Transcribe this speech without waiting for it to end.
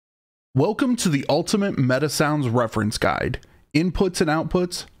Welcome to the Ultimate MetaSounds Reference Guide, Inputs and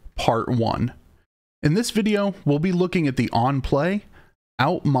Outputs, Part 1. In this video, we'll be looking at the on play,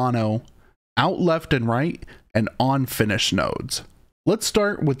 out mono, out left and right, and on finish nodes. Let's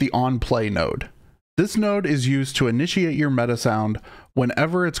start with the on play node. This node is used to initiate your MetaSound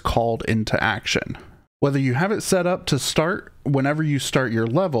whenever it's called into action. Whether you have it set up to start whenever you start your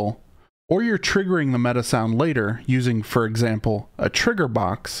level, or you're triggering the MetaSound later using, for example, a trigger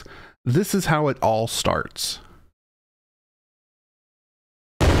box, this is how it all starts.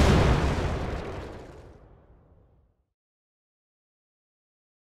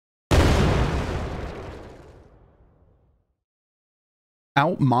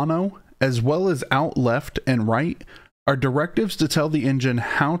 Out mono, as well as out left and right, are directives to tell the engine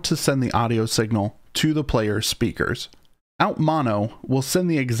how to send the audio signal to the player's speakers. Out mono will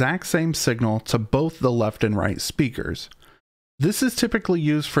send the exact same signal to both the left and right speakers. This is typically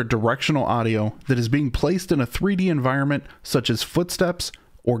used for directional audio that is being placed in a 3D environment such as footsteps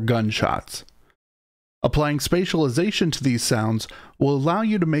or gunshots. Applying spatialization to these sounds will allow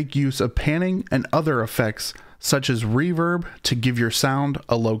you to make use of panning and other effects such as reverb to give your sound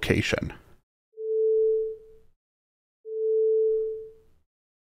a location.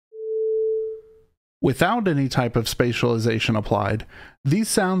 Without any type of spatialization applied, these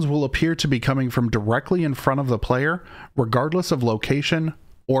sounds will appear to be coming from directly in front of the player, regardless of location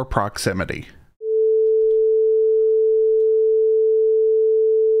or proximity.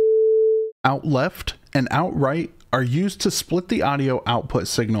 Out left and out right are used to split the audio output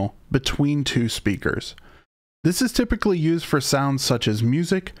signal between two speakers. This is typically used for sounds such as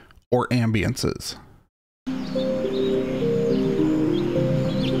music or ambiances.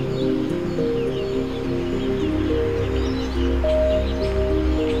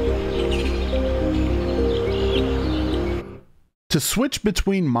 To switch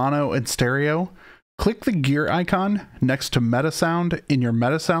between mono and stereo, click the gear icon next to MetaSound in your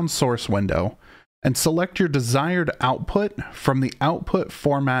MetaSound source window and select your desired output from the Output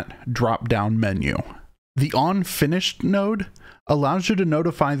Format drop-down menu. The On Finished node allows you to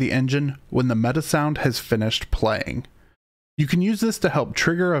notify the engine when the MetaSound has finished playing. You can use this to help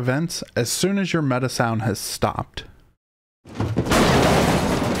trigger events as soon as your MetaSound has stopped.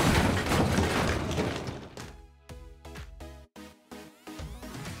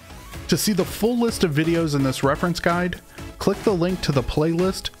 To see the full list of videos in this reference guide, click the link to the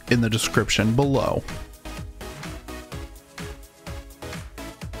playlist in the description below.